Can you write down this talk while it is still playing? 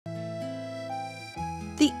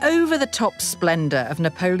The over-the-top splendour of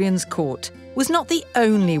Napoleon's court was not the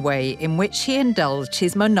only way in which he indulged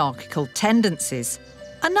his monarchical tendencies.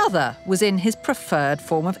 Another was in his preferred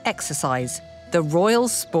form of exercise, the royal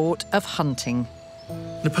sport of hunting.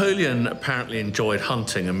 Napoleon apparently enjoyed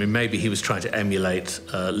hunting. I mean, maybe he was trying to emulate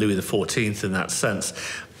Louis XIV in that sense.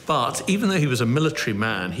 But even though he was a military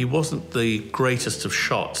man, he wasn't the greatest of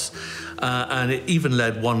shots. And it even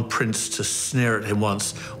led one prince to sneer at him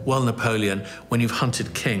once, "Well, Napoleon, when you've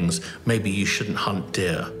hunted kings, maybe you shouldn't hunt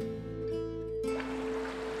deer."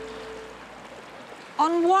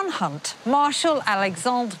 On one hunt, Marshal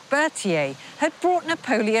Alexandre Berthier had brought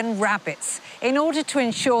Napoleon rabbits in order to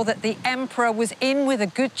ensure that the emperor was in with a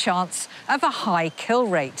good chance of a high kill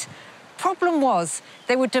rate. Problem was,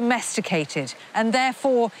 they were domesticated and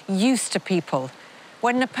therefore used to people.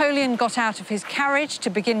 When Napoleon got out of his carriage to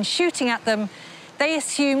begin shooting at them, they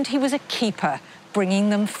assumed he was a keeper, bringing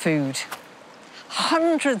them food.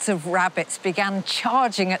 Hundreds of rabbits began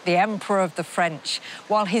charging at the Emperor of the French,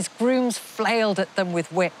 while his grooms flailed at them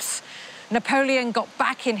with whips. Napoleon got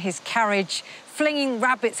back in his carriage, flinging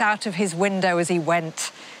rabbits out of his window as he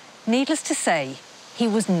went. Needless to say, he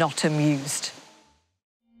was not amused.